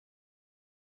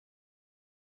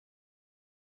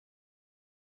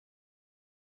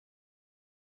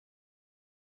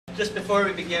Just before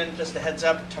we begin, just a heads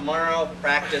up, tomorrow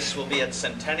practice will be at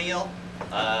Centennial,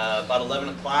 about 11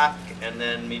 o'clock, and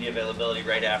then media availability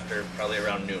right after, probably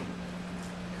around noon.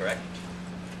 Correct?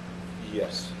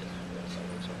 Yes.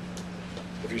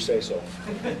 If you say so.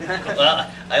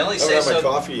 Well, I only say haven't so. had my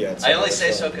coffee yet. I only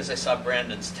say so because I saw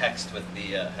Brandon's text with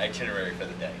the itinerary for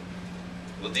the day.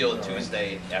 We'll deal with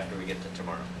Tuesday after we get to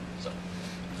tomorrow. So,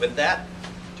 with that,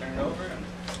 turn it over. And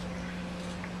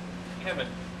You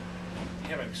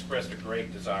haven't expressed a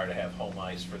great desire to have home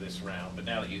ice for this round, but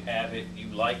now that you have it, you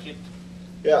like it?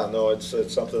 Yeah, no, it's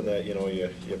something that you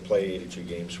play 82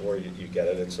 games for. You get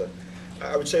it.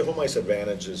 I would say home ice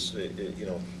advantage is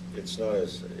it's not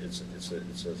as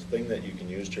it's a thing that you can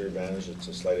use to your advantage. It's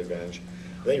a slight advantage.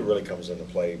 I think it really comes into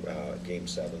play game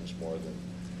sevens more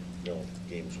than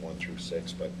games 1 through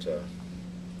 6. But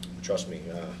trust me,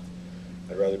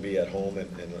 I'd rather be at home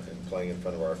and playing in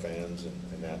front of our fans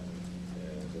and that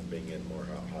than being in more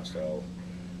hostile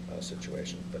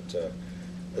situation. But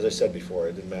as I said before,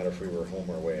 it didn't matter if we were home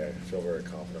or away. I feel very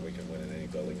confident we can win in any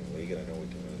building in the league, and I know we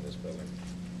can win in this building.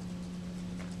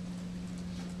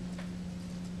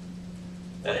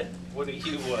 What do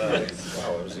you? Wow,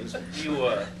 that was easy.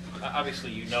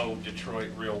 Obviously you know Detroit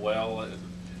real well.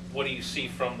 What do you see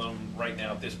from them right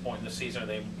now at this point in the season? Are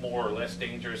they more or less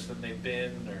dangerous than they've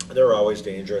been? Or? They're always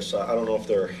dangerous. I don't know if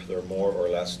they're more or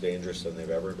less dangerous than they've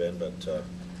ever been, but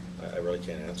I really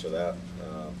can't answer that.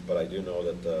 But I do know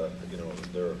that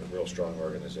they're a real strong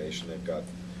organization. They've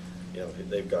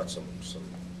got some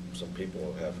people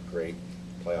who have great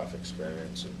playoff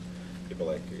experience, and people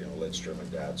like Lidstrom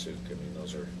and Datsuk. I mean,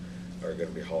 those are going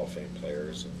to be Hall of Fame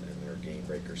players, and they're game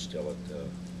breakers still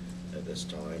at this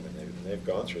time, and they've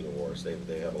gone through the wars.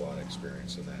 They have a lot of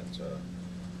experience in that.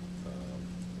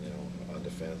 On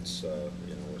defense,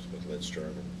 with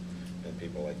Lidstrom and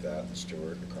people like that, and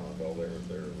Stewart and Cronville,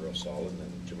 they're real solid. And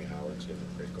then Jimmy Howard's given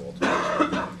a great goal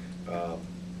to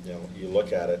you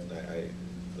look at it,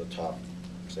 the top,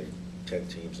 say, 10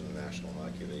 teams in the National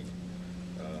Hockey League.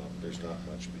 There's not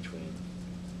much between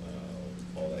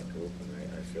all that group,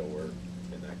 and I feel we're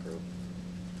in that group.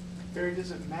 Barry,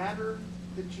 does it matter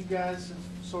that you guys have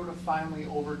sort of finally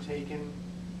overtaken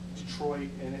Detroit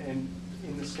and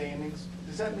in the standings?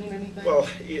 Does that mean anything? Well,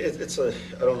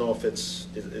 I don't know if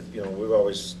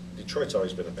Detroit's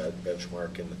always been a bad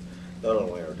benchmark in not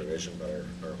only our division but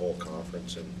our whole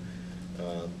conference, and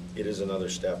it is another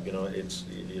step.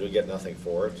 You'll get nothing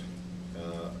for it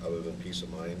other than peace of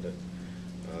mind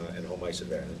and home ice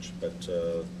advantage. But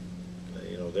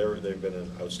they've been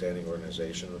an outstanding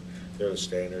organization. They've been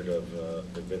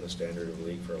the standard of the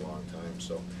league for a long time.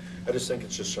 So I just think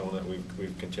it's just shown that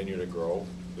we've continued to grow.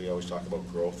 We always talk about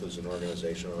growth as an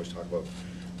organization. We always talk about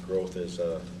growth as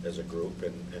a group,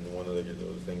 and one of the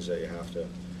things that you have to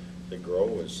grow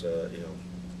is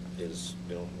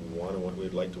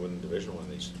we'd like to win the division one of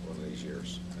these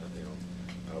years.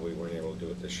 We weren't able to do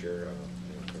it this year.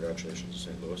 Congratulations to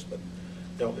St. Louis, but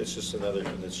it's just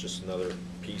another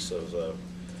piece of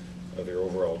your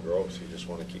overall growth. You just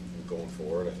want to keep going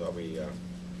forward. I thought we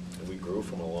grew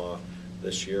from a lot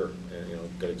this year.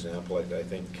 And, good example. I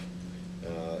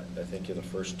think in the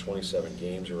first 27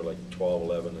 games we were like 12,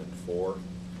 11, and 4,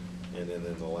 and then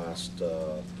in the last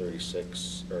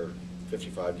 36 or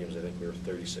 55 games, I think we were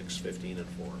 36, 15, and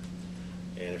 4.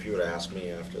 And if you would ask me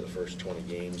after the first 20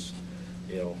 games,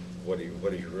 what do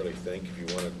you really think? If you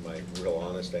wanted my real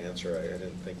honest answer, I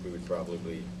didn't think we would probably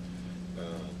be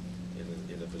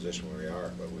in the position where we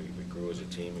are. But we grew as a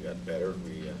team. We got better.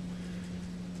 We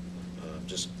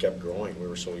just kept growing. We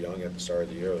were so young at the start of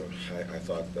the year. I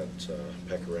thought that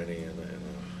Pecorini and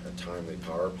a timely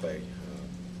power play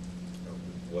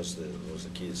was the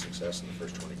key to success in the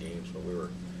first 20 games. But we were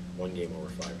one game over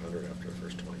 500 after the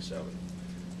first 27.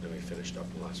 Then we finished up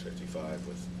in the last 55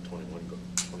 with 21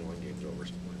 games over,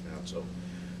 something like that. So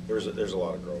there's a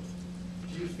lot of growth.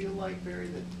 Do you feel like, Barry,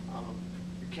 that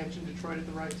you're catching Detroit at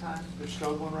the right time? They're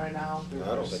struggling right now?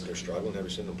 I don't think they're struggling. Have you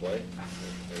seen them play?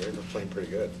 They're playing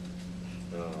pretty good.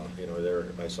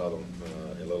 I saw them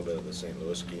a little bit of the St.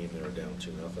 Louis game. They were down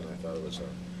 2-0. I thought it was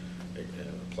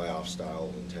a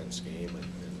playoff-style intense game, and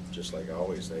just like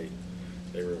always, they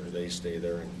stay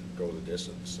there and go the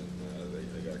distance, and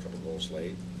they got a couple goals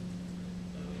late.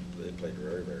 They played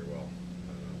very, very well.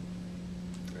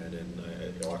 And then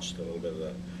I watched a little bit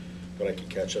of what I could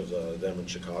catch of them in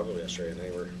Chicago yesterday, and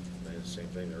they were the same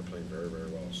thing. They were playing very,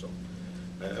 very well. So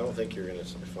I don't think you're going to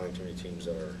find too many teams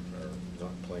that are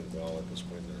not playing well at this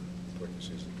point in the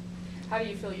season. How do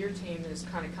you feel your team has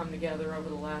kind of come together over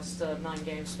the last 9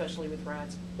 games, especially with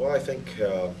Brad's? Well, I think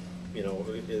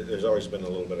there's always been a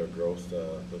little bit of growth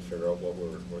to figure out what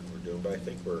we're doing, but I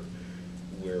think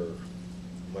we're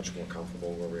much more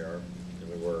comfortable where we are than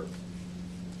we were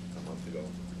a month ago.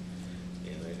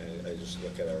 And I just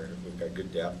look at we've got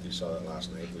good depth. You saw that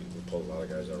last night. We pulled a lot of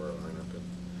guys out of our lineup,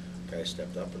 and guys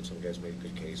stepped up, and some guys made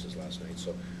good cases last night.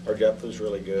 So our depth is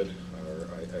really good.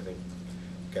 I think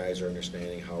guys are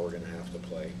understanding how we're going to have to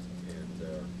play.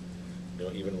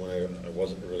 And even when I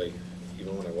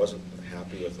wasn't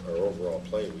happy with our overall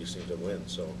play, we seem to win.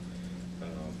 So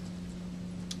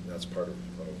that's part of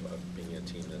being a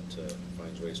team that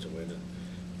finds ways to win,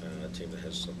 and a team that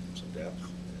has some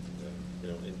depth.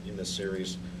 And, in this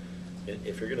series,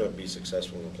 if you're going to be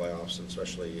successful in the playoffs, and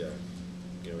especially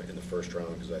in the first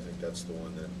round, because I think that's the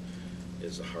one that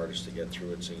is the hardest to get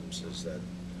through, it seems, is that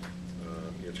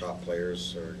your top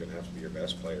players are going to have to be your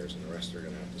best players, and the rest are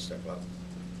going to have to step up.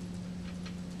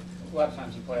 A lot of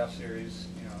times in playoff series,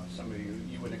 somebody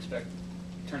you wouldn't expect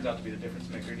turns out to be the difference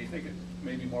maker. Do you think it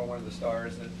may be more one of the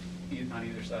stars that on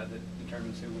either side that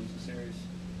determines who wins the series?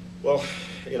 Well,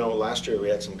 last year we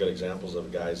had some good examples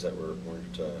of guys that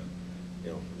weren't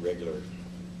regular,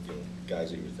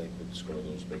 guys that you would think would score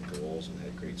those big goals and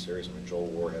had great series. I mean, Joel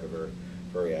Ward had a very,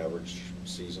 very average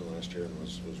season last year and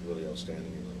was really outstanding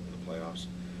in the playoffs.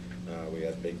 We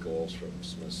had big goals from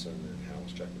Smithson and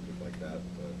Halstead and people like that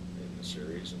in the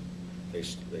series, and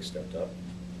they stepped up.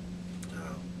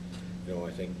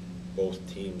 I think both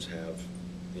teams have,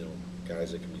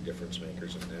 guys that can be difference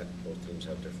makers in net. Both teams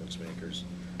have difference makers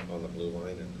on the blue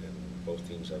line, and both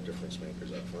teams have difference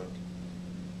makers up front.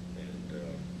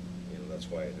 And that's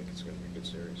why I think it's going to be a good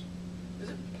series. Is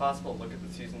it possible to look at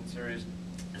the season series,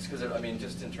 just because,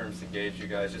 just in terms to gauge you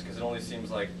guys, just because it only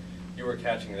seems like you were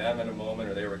catching them at a moment,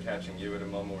 or they were catching you at a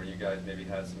moment where you guys maybe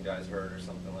had some guys hurt or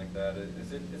something like that.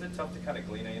 Is it tough to kind of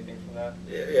glean anything from that?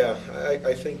 Yeah,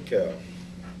 I think,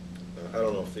 I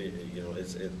don't know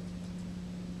if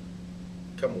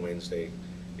come Wednesday,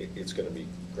 it's going to be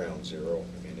ground zero.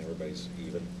 I mean, everybody's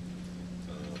even.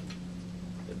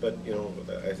 But,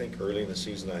 I think early in the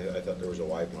season, I thought there was a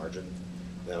wide margin.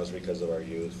 That was because of our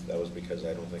youth. That was because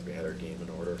I don't think we had our game in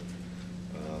order.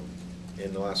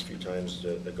 In the last few times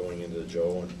going into the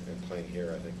Joe and playing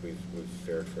here, I think we've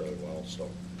fared fairly well. So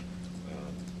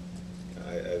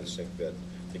I just think that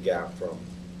the gap from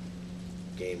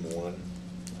game 1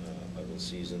 of the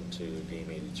season to game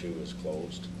 82 is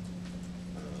closed.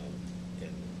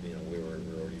 We were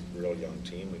a real young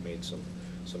team. We made some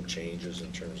changes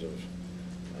in terms of,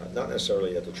 not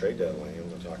necessarily at the trade deadline,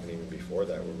 I'm talking even before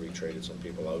that, where we traded some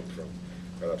people out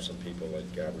brought up some people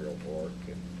like Gabriel Bork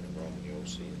and Roman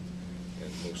Yossi,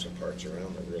 and moved some parts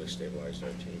around that really stabilized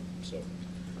our team. So,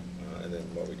 and then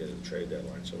what we did at the trade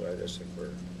deadline. So I just think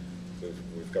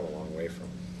we've come a long way from,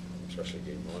 especially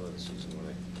game 1 of the season, when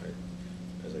I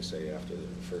as I say, after the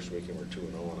first weekend we're 2-0,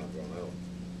 and I'm going, I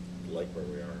don't like where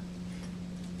we are.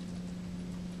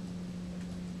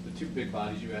 The two big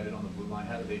bodies you added on the blue line,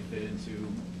 how do they fit into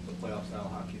the playoff style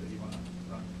hockey that you want to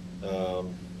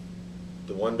run?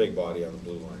 The one big body on the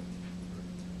blue line,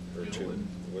 or Bill two, and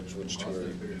which two Foster are?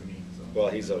 is bigger than me, so. Well,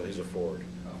 he's a forward.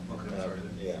 Oh, okay, sorry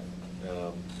then.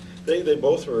 Yeah. They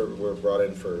both were brought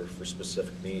in for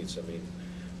specific needs. I mean,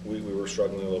 we were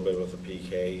struggling a little bit with the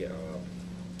PK,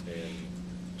 and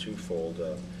twofold.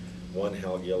 One,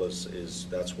 Hal Gill is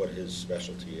that's what his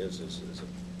specialty is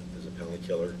a penalty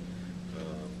killer.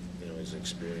 He's an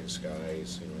experienced guy.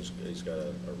 He's got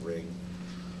a ring.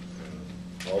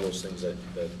 All those things that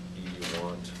you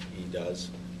want, he does.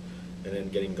 And then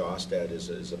getting Gostad is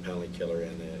a penalty killer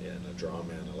and a draw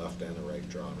man, a left and a right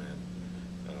draw man.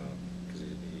 Because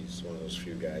he's one of those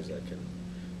few guys that can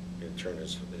turn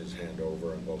his hand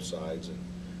over on both sides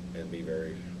and be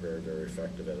very, very, very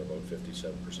effective at about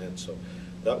 57%. So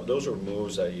those are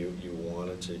moves that you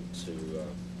wanted to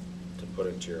put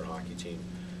into your hockey team.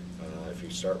 If you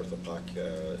start with the puck,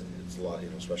 it's a lot,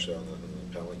 especially on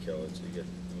the penalty kill. You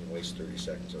waste 30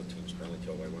 seconds of a team's penalty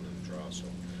kill by winning the draw. So,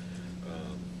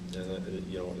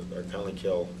 our penalty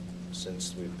kill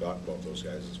since we've got both those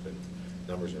guys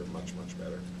numbers are much, much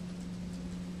better.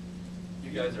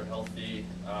 You guys are healthy.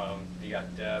 You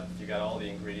got depth. You got all the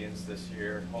ingredients this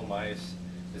year. Home ice.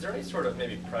 Is there any sort of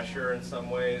maybe pressure in some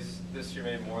ways this year,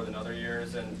 maybe more than other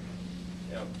years? And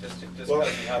just because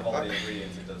you have all the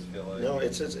ingredients, it does feel like. No,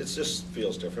 it just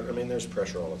feels different. I mean, there's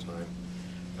pressure all the time.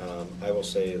 I will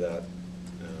say that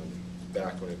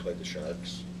back when we played the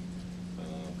Sharks,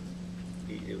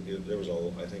 there was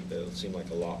I think that it seemed like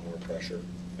a lot more pressure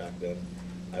back then.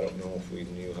 I don't know if we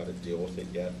knew how to deal with it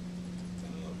yet.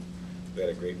 We had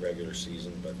a great regular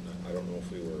season, but I don't know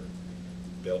if we were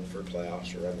built for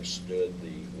playoffs or understood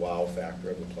the wow factor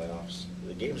of the playoffs.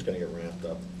 The game's going to get ramped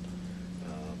up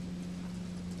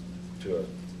to a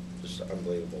just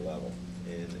unbelievable level,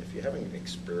 And if you haven't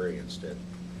experienced it,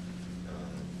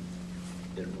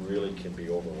 it really can be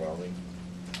overwhelming.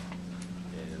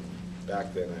 And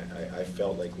back then, I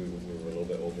felt like we were a little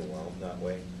bit overwhelmed that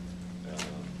way.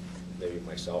 Maybe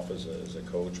myself as a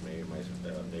coach,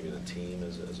 maybe the team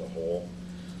as a whole.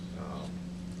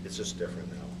 It's just different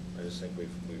now. I just think we've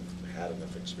had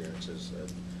enough experiences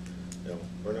that, you know,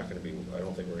 we're not going to be. I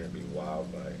don't think we're going to be wowed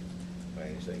by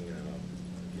anything.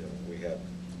 You know,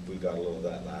 we got a little of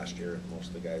that last year. Most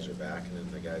of the guys are back, and then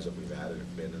the guys that we've added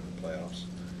have been in the playoffs.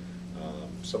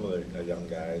 Some of the young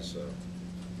guys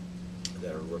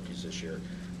that are rookies this year,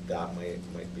 that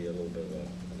might be a little bit of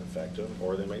an effect to them,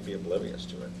 or they might be oblivious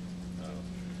to it.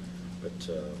 But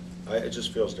it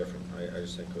just feels different. I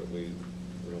just think that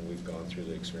we've gone through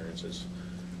the experiences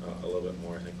a little bit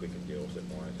more. I think we can deal with it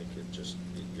more. I think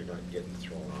you're not getting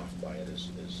thrown off by it as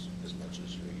much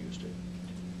as you're used to.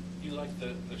 You like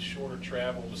the shorter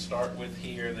travel to start with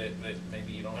here, that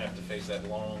maybe you don't have to face that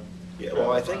long? Yeah,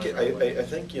 well, I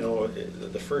think you know,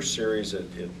 the first series,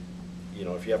 you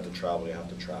know, if you have to travel, you have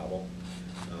to travel,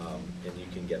 and you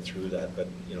can get through that. But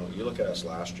you know, you look at us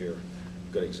last year,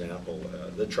 good example.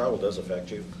 The travel does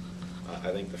affect you.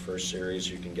 I think the first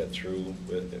series you can get through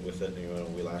with it. You know,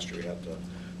 last year we had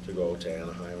to go to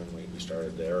Anaheim, and we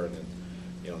started there, and then,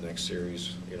 you know, next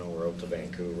series, you know, we're out to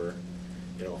Vancouver.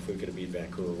 You know, if we could have beat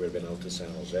Vancouver, we'd have been out to San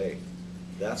Jose.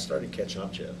 That started catching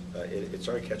up to you. It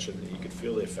started catching. You could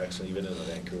feel the effects, and even in the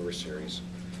Vancouver series,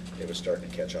 it was starting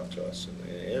to catch up to us,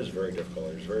 and it was very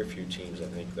difficult. There's very few teams, I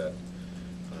think, that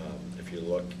if you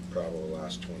look probably the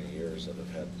last 20 years that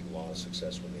have had a lot of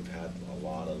success when they've had a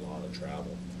lot of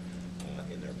travel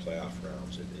in their playoff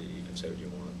rounds. You can say what you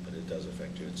want, but it does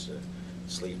affect you. It's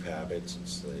sleep habits,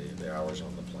 it's the hours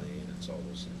on the plane, it's all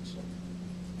those things.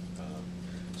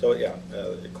 So yeah,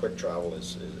 quick travel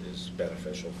is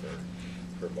beneficial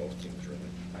for both teams,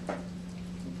 really.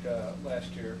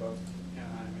 Last year, both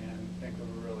Anaheim and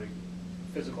Vancouver were really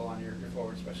physical on your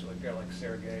forward, especially like a guy like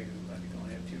Sergei, who I think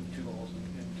only had two goals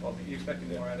in 12. Are you expecting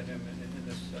more out of him in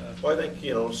this? Well, I think,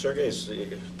 you know, Sergei's,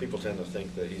 people tend to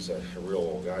think that he's a real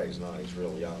old guy. He's not. He's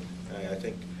real young. I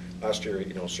think last year,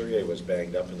 you know, Sergei was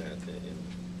banged up in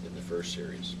the first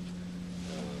series.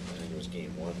 I think it was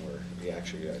game 1 where he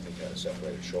actually, I think, had a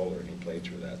separated shoulder, and he played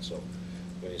through that. So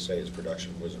when you say his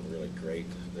production wasn't really great,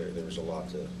 there was a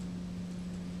lot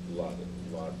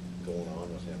going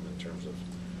on with him in terms of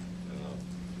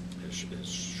his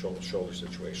shoulder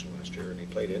situation last year, and he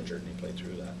played injured, and he played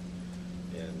through that.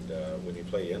 And when you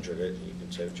play injured, you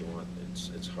can say what you want.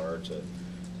 It's hard to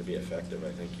be effective.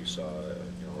 I think you saw,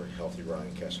 you know, a healthy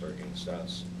Ryan Kessler against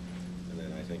us, and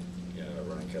then I think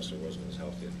Ryan Kessler wasn't as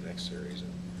healthy in the next series,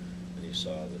 and you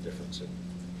saw the difference in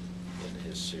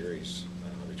his series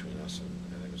between us and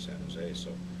I think it was San Jose. So,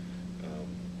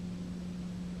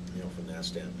 you know, from that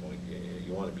standpoint,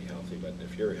 you want to be healthy, but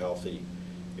if you're healthy,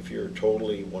 if you're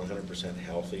totally 100%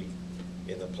 healthy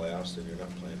in the playoffs, then you're not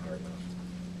playing hard enough.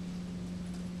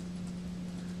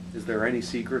 Is there any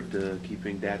secret to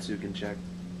keeping Datsuk in check?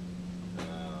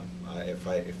 If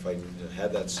I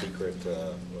had that secret,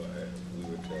 we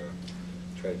would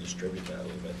try to distribute that a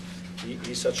little bit.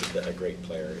 He's such a great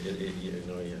player. You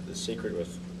know, the secret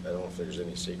with, I don't know if there's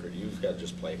any secret. You've got to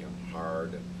just play him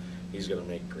hard, and he's going to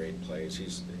make great plays.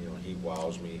 You know, he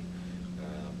wows me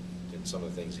in some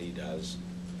of the things he does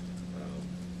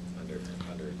under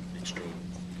extreme,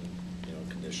 you know,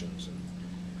 conditions.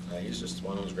 And he's just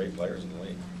one of those great players in the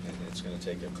league, and it's going to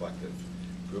take a collective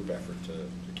group effort to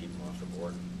keep him off the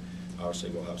board.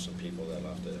 Obviously, we'll have some people that'll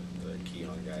have to key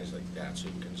on guys like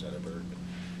Datsuk and Zetterberg and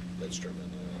Lidstrom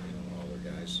and you know, all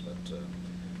their guys. But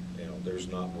you know, there's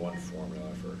not one formula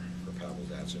for Pavel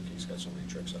Datsuk. He's got so many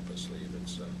tricks up his sleeve.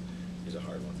 He's a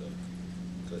hard one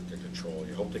to control.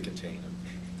 You hope to contain him.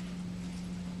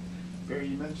 Barry,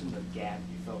 you mentioned the gap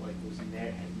you felt like was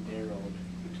narrowed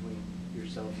between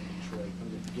yourself and Detroit from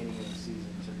the beginning of the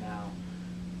season to now.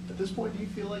 At this point, do you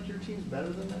feel like your team's better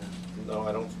than that? No,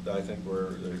 I don't. I think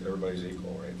everybody's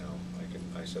equal right now.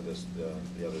 I said this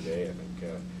the other day. I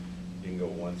think you can go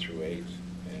 1 through 8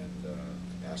 and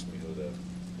ask me who the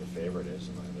favorite is,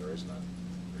 and there is none.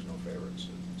 There's no favorites.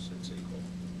 It's equal.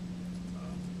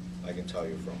 I can tell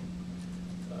you from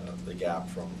the gap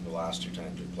from the last 2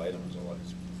 times we played them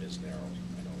is narrowed.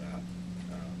 I know that.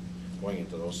 Going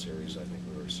into those series, I think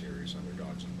we were serious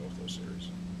underdogs in both those series.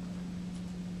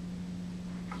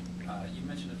 You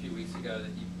mentioned a few weeks ago that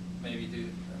you maybe do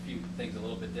a few things a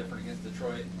little bit different against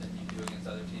Detroit than you do against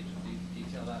other teams. Can you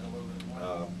detail that a little bit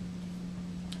more?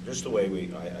 Just the way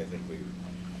I think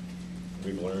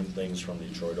we've learned things from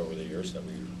Detroit over the years that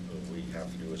we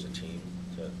have to do as a team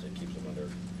to keep them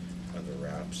under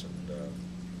wraps,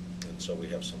 and so we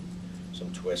have some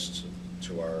twists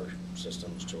to our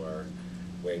systems, to our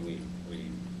way we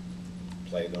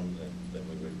play them than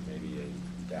we would maybe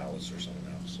a Dallas or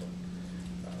someone else. So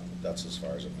that's as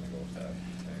far as I'm going to go with that.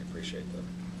 I appreciate the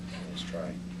nice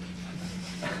try.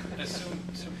 Assume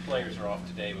players are off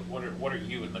today, but what are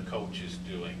you and the coaches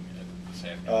doing this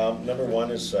afternoon? Number one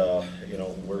is,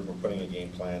 we're putting a game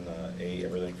plan,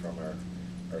 everything from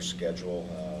our schedule,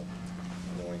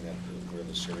 knowing that where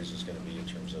the series is going to be in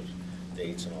terms of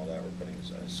dates and all that. We're putting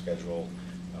a schedule.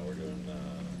 We're doing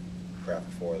prep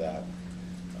for that,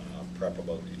 prep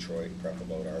about Detroit, prep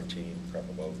about our team, prep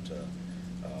about the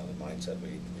mindset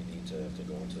we need to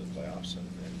go into the playoffs, and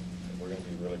we're going to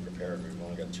be really prepared. We've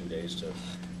only got 2 days to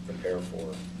prepare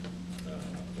for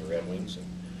the Red Wings,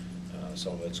 and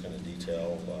some of it's going to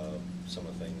detail some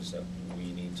of the things that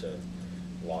we need to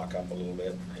lock up a little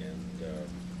bit and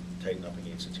tighten up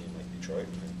against a team like Detroit.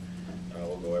 And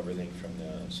we'll go everything from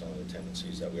some of the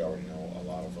tendencies that we already know, a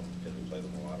lot of them, because we play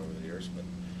them a lot over the years, but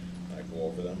go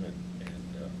over them and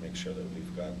make sure that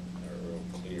we've got a real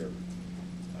clear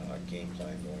game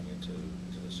plan going into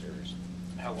the series.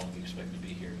 How long do you expect to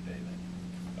be here today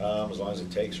then? As long as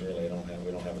it takes, really. We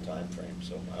don't have a time frame,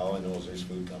 so all I know is there's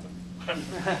food coming.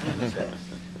 So,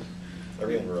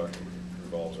 everything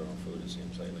revolves around food, it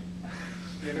seems lately.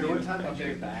 Gary, what time did you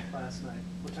get back last night?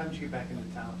 What time did you get back into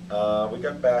town? We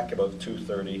got back about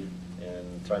 2:30,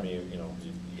 and the time you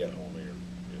get home,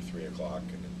 you're 3 o'clock,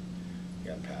 and then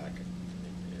you unpack, and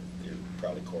you're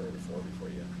probably 3:45 before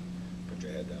you put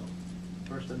your head down.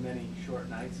 First of many short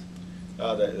nights?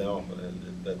 No,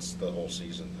 that's the whole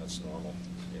season. That's normal.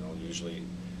 Usually,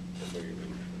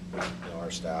 if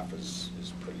our staff is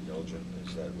pretty diligent.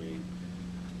 Is that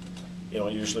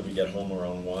usually we get home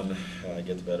around 1,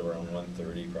 get to bed around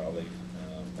 1:30 probably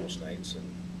most nights, and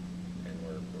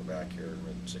we're back here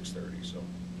at 6:30. So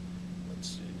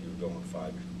you're going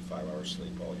 5 hours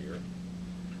sleep all year.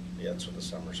 Yeah, that's what the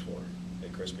summer's for. Hey,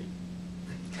 Crispy.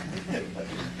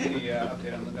 Any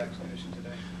update on the vaccination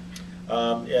today?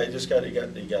 Yeah,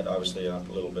 he got obviously a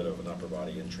little bit of an upper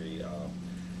body injury.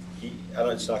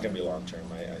 It's not going to be long term.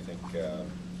 I think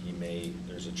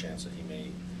there's a chance that he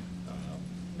may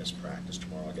miss practice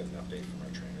tomorrow. I'll get an update from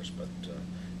our trainers, but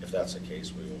if that's the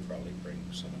case, we will probably bring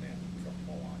someone in from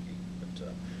Milwaukee.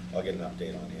 But I'll get an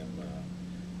update on him.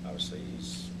 Obviously,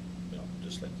 he's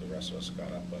just like the rest of us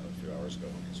got up a few hours ago,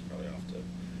 and he's probably off to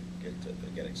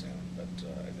get examined. But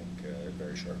I think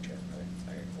very short term,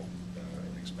 I hope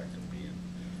and expect him to be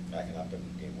backing up in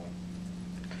game 1.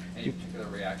 Any particular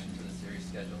reaction to the series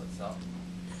schedule itself?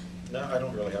 No, I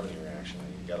don't really have any reaction.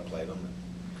 You got to play them. And,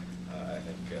 I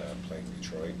think playing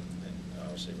Detroit, and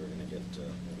obviously we're going to get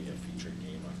maybe a featured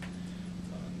game on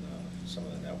some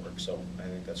of the networks. So I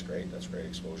think that's great. That's great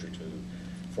exposure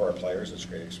for our players. It's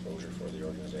great exposure for the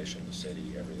organization, the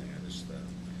city, everything. I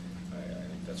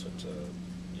think that's what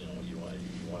you want.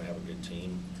 You want to have a good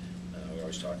team. We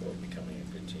always talk about becoming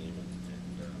a good team, and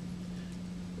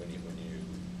when you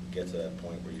get to that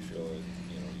point where you feel that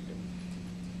you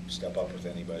can step up with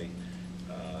anybody,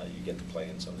 you get to play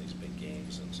in some of these big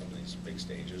games and some of these big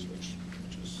stages, which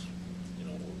is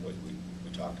what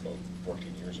we talked about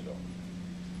 14 years ago.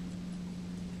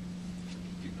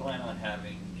 Do you plan on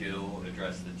having Gil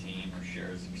address the team or share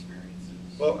his experiences?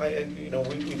 Well,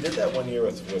 we did that one year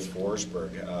with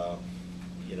Forsberg,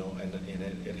 and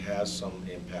it has some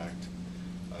impact.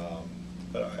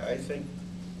 But I think,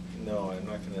 no, I'm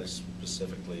not going to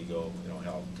specifically go,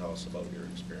 tell us about your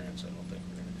experience. I don't think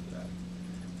we're going to do that.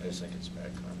 I just think it's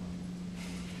bad karma.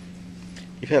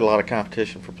 You've had a lot of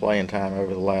competition for playing time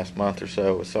over the last month or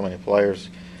so with so many players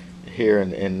here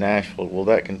in Nashville. Will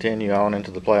that continue on into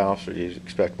the playoffs, or do you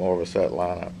expect more of a set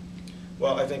lineup?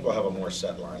 Well, I think we'll have a more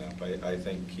set lineup. I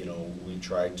think, we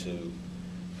try to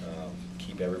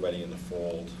keep everybody in the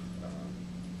fold,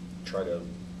 try to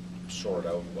sort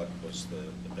out what was the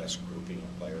best grouping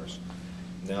of players.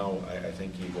 Now, I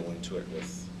think you go into it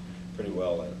with pretty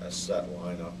well a set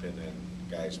lineup, and then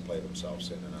guys play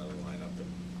themselves in and out of the lineup. And,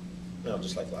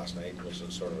 just like last night, it was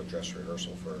a sort of a dress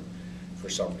rehearsal for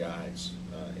some guys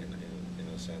in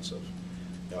the sense of,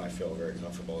 I feel very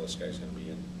comfortable this guy's going to be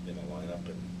in the lineup,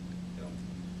 and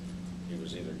he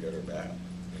was either good or bad.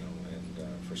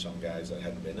 And for some guys that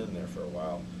hadn't been in there for a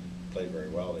while, played very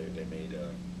well. They made a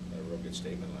real good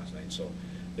statement last night. So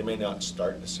they may not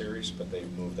start the series, but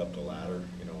they've moved up the ladder.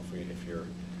 If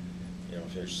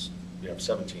you have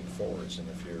 17 forwards, and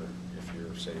if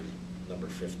you're say number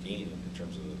 15 in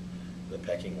terms of the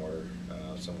pecking order,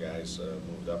 some guys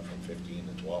moved up from 15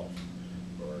 to 12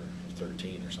 or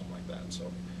 13 or something like that.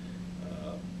 So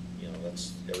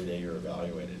that's every day you're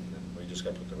evaluated, and then we just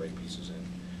got to put the right pieces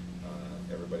in.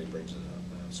 everybody brings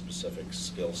a specific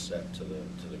skill set to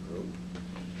the group,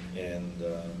 and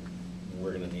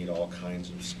we're going to need all kinds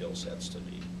of skill sets to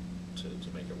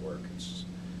make it work. It's,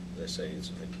 as I say,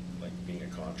 it's like being a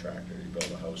contractor. You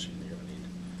build a house, you're going to need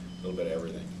a little bit of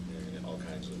everything. You're going to need all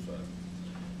kinds of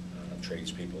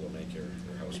tradespeople to make your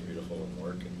house beautiful and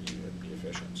work and be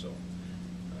efficient. So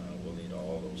we'll need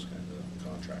all those kinds of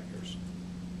contractors.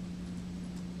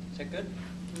 Is that good?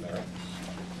 All right.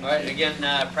 All right, again,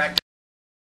 practice